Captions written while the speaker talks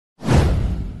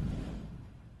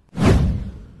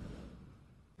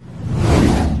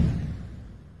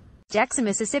Jackson,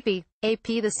 Mississippi. AP.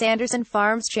 The Sanderson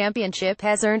Farms Championship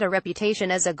has earned a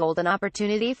reputation as a golden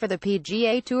opportunity for the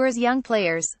PGA Tour's young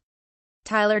players.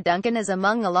 Tyler Duncan is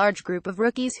among a large group of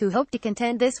rookies who hope to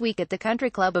contend this week at the Country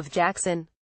Club of Jackson.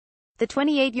 The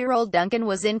 28-year-old Duncan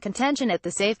was in contention at the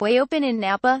Safeway Open in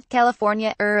Napa,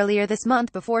 California, earlier this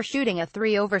month before shooting a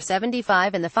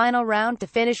 3/75 in the final round to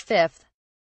finish fifth.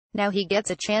 Now he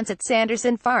gets a chance at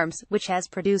Sanderson Farms, which has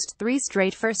produced 3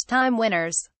 straight first-time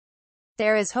winners.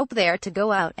 There is hope there to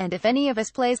go out, and if any of us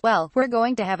plays well, we're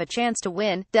going to have a chance to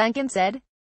win, Duncan said.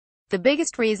 The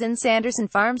biggest reason Sanderson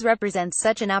Farms represents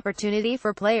such an opportunity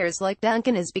for players like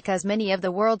Duncan is because many of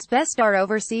the world's best are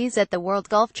overseas at the World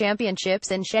Golf Championships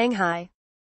in Shanghai.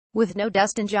 With no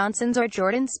Dustin Johnsons or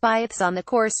Jordan Spieths on the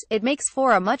course, it makes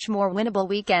for a much more winnable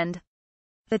weekend.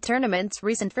 The tournament's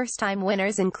recent first-time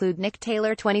winners include Nick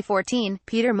Taylor 2014,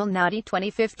 Peter Malnati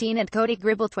 2015 and Cody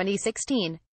Gribble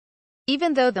 2016.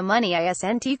 Even though the money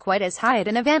isn't quite as high at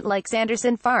an event like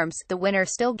Sanderson Farms, the winner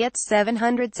still gets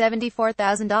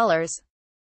 $774,000.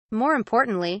 More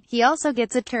importantly, he also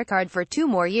gets a tour card for 2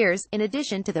 more years, in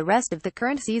addition to the rest of the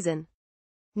current season.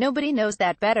 Nobody knows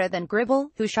that better than Gribble,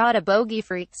 who shot a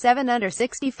bogey-free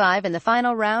 7/65 in the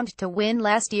final round to win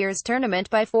last year's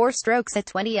tournament by 4 strokes at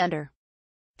 20 under.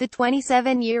 The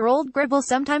 27-year-old Gribble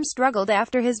sometimes struggled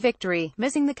after his victory,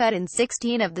 missing the cut in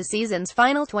 16 of the season's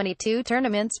final 22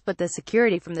 tournaments, but the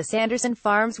security from the Sanderson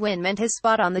Farms win meant his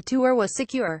spot on the tour was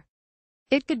secure.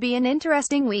 It could be an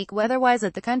interesting week weather-wise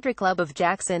at the Country Club of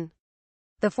Jackson.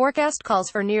 The forecast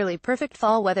calls for nearly perfect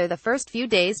fall weather the first few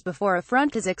days before a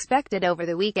front is expected over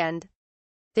the weekend.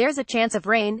 There's a chance of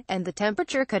rain, and the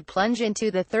temperature could plunge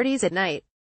into the 30s at night.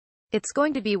 It's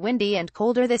going to be windy and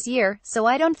colder this year, so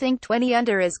I don't think 20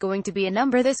 under is going to be a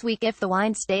number this week if the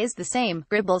wind stays the same,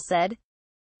 Gribble said.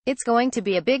 It's going to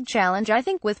be a big challenge, I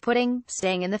think, with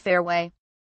staying in the fairway.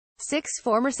 6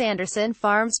 former Sanderson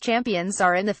Farms champions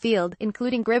are in the field,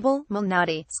 including Gribble,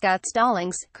 Malnati, Scott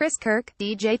Stallings, Chris Kirk,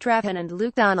 DJ Trahan and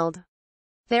Luke Donald.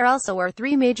 There also are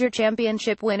 3 major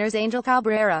championship winners, Angel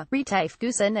Cabrera, Retief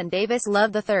Goosen and Davis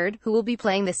Love III, who will be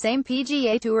playing the same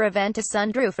PGA Tour event as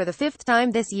Sundrew for the 5th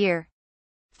time this year.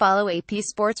 Follow AP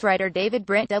sports writer David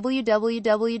Brandt,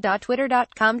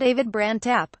 www.twitter.com/David Brandt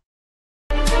app.